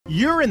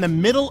You're in the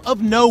middle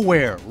of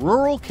nowhere,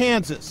 rural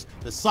Kansas,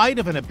 the site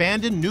of an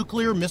abandoned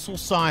nuclear missile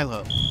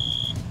silo.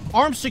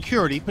 Armed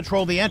security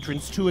patrol the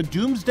entrance to a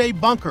Doomsday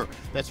bunker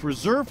that's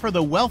reserved for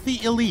the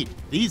wealthy elite.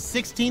 These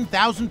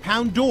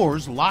 16,000-pound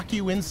doors lock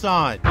you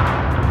inside.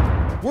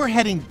 We're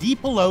heading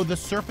deep below the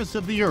surface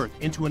of the earth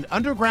into an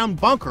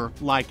underground bunker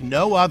like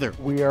no other.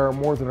 We are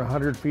more than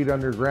 100 feet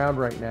underground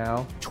right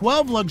now.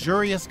 12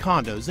 luxurious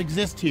condos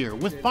exist here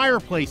with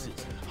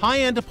fireplaces,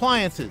 high-end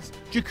appliances,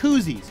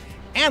 jacuzzis,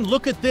 and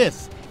look at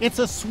this, it's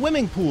a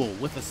swimming pool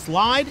with a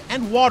slide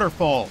and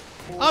waterfall.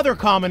 Other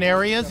common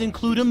areas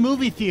include a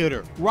movie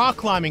theater, rock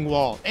climbing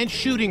wall, and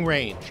shooting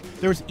range.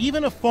 There's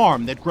even a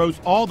farm that grows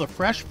all the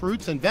fresh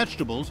fruits and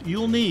vegetables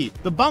you'll need.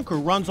 The bunker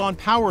runs on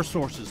power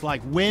sources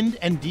like wind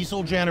and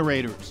diesel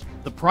generators.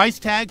 The price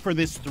tag for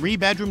this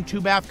 3-bedroom,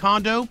 2-bath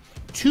condo,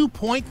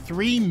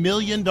 $2.3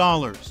 million.